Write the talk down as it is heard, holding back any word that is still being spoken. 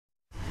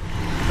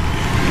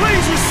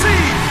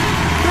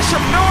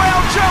Bishop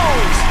Noel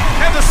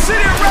and the City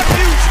of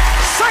Refuge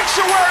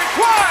Sanctuary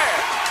Choir.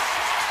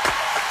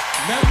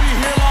 Let me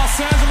hear Los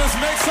Angeles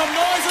make some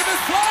noise in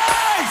this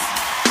place.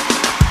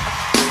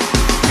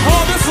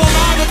 Oh, this is a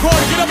live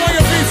recording. Get up on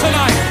your feet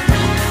tonight.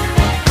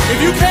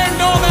 If you can't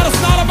know that it's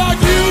not about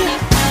you,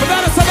 but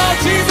that it's about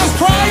Jesus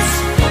Christ,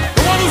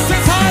 the one who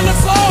sits high and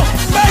looks low,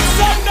 make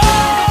some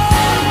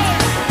noise.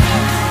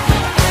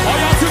 Oh,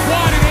 y'all too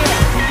quiet in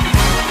here.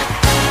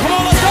 Come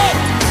on, let's go.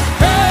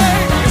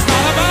 Hey, it's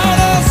not about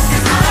us.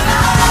 It's not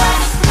about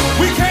us.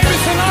 We came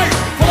here tonight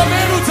for the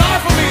man who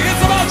died for me.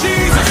 It's about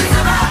Jesus. It's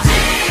about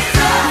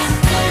Jesus.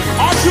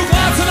 Aren't you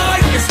glad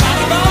tonight? It's not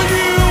about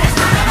you. It's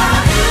not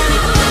about you.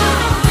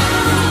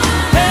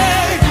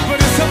 Hey, but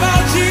it's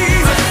about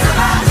Jesus. It's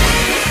about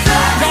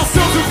Jesus. Y'all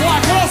still too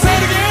quiet. Come on, say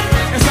it again.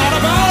 It's not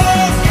about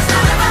us. It's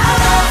not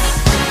about us.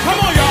 Come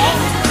on, y'all.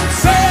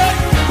 Say it,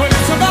 but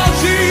it's about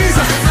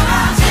Jesus. It's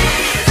about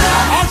Jesus.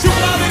 Aren't you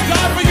glad that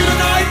died for you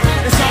tonight?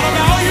 It's not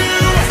about you.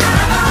 It's not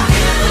about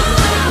you.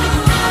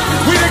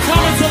 We didn't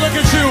come in to look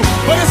at you,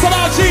 but it's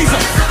about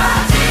Jesus. It's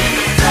about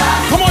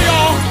Jesus. Come on,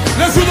 y'all.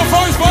 Let's do the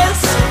first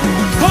verse.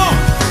 Come.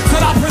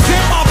 Said I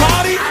present my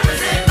body,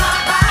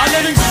 a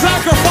living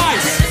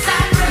sacrifice,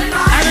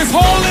 and it's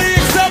wholly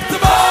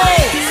acceptable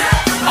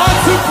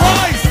unto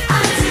Christ.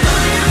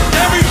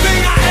 Everything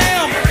I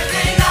am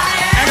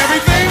and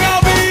everything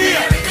I'll be,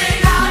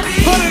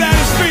 put it at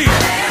his feet.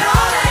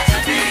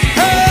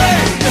 Hey,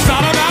 it's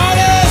not about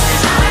us.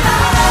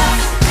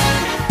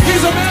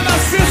 He's a man that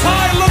sits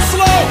high and looks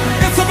low.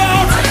 It's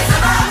about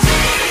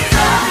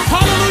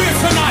hallelujah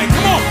tonight.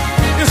 Come on.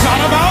 It's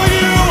not about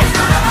you.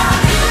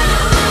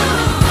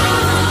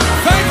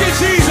 Thank you,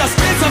 Jesus.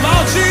 It's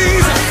about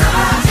Jesus.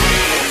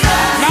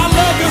 Now I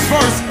love this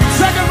verse.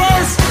 Second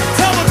verse,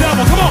 tell the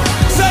devil, come on.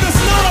 Said it's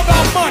not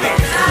about money.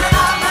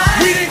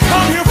 We didn't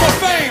come here for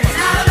fame.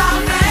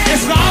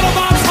 It's not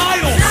about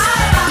titles.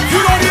 You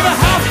don't even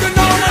have to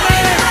know my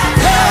name.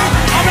 Hey,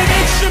 I'm an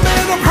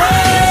instrument of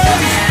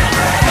praise.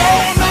 No,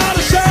 I'm not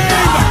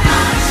ashamed.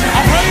 I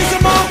praise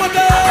him all my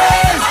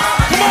days.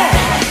 Come on.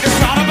 It's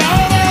not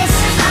about us.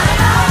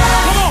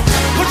 Come on.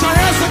 Put your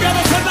hands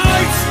together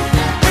tonight.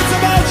 It's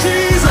about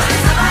Jesus.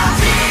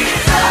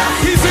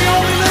 He's the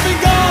only living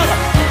God.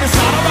 It's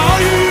not about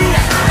you.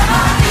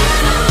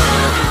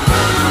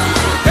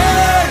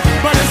 Hey,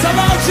 but it's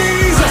about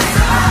Jesus.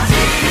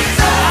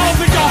 I don't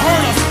think y'all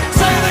heard us.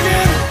 Say it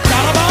again.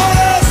 Not about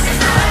us.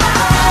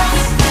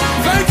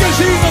 Thank you,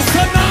 Jesus.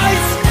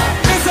 Tonight,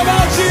 it's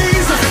about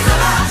Jesus.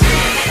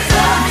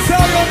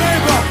 Tell your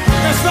neighbor,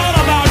 it's not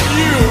about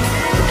you.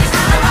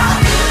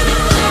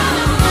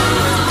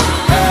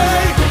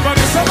 Hey, but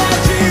it's about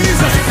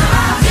Jesus.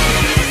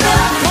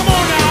 Come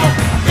on now.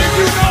 If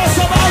you know it's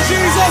about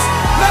Jesus,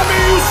 let me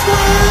hear you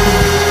scream.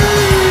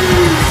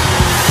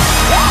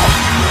 Woo!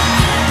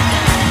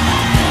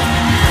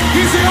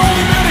 He's the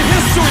only man in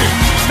history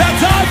that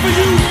died for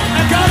you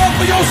and got up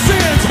for your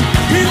sins.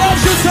 He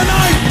loves you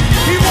tonight.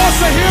 He wants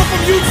to hear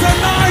from you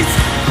tonight.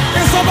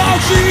 It's about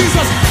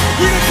Jesus.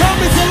 We didn't come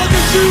here to look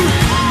at you,